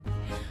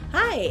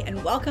Hi,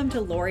 and welcome to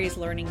Lori's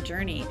Learning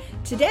Journey.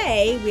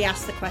 Today, we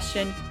ask the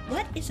question,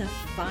 what is a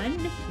fun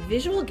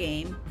visual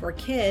game for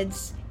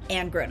kids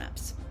and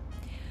grown-ups?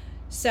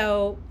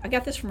 So, I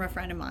got this from a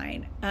friend of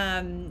mine.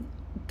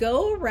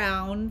 Go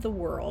around the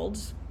world,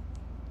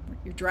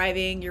 you're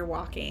driving, you're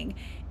walking,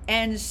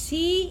 and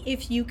see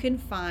if you can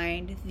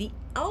find the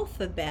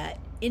alphabet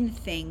in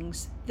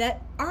things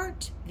that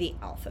aren't the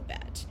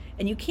alphabet.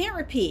 And you can't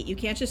repeat. You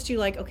can't just do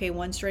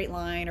one straight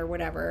line or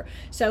whatever.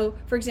 So,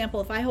 for example,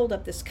 if I hold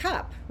up this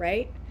cup,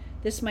 right,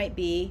 this might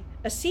be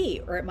a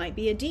C or it might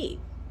be a D.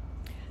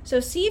 So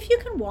see if you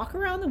can walk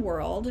around the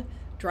world,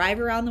 drive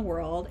around the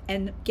world,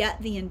 and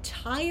get the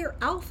entire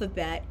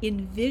alphabet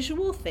in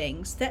visual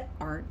things that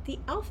aren't the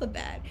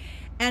alphabet.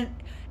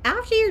 And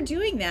after you're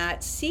doing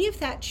that, see if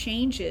that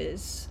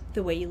changes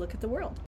the way you look at the world.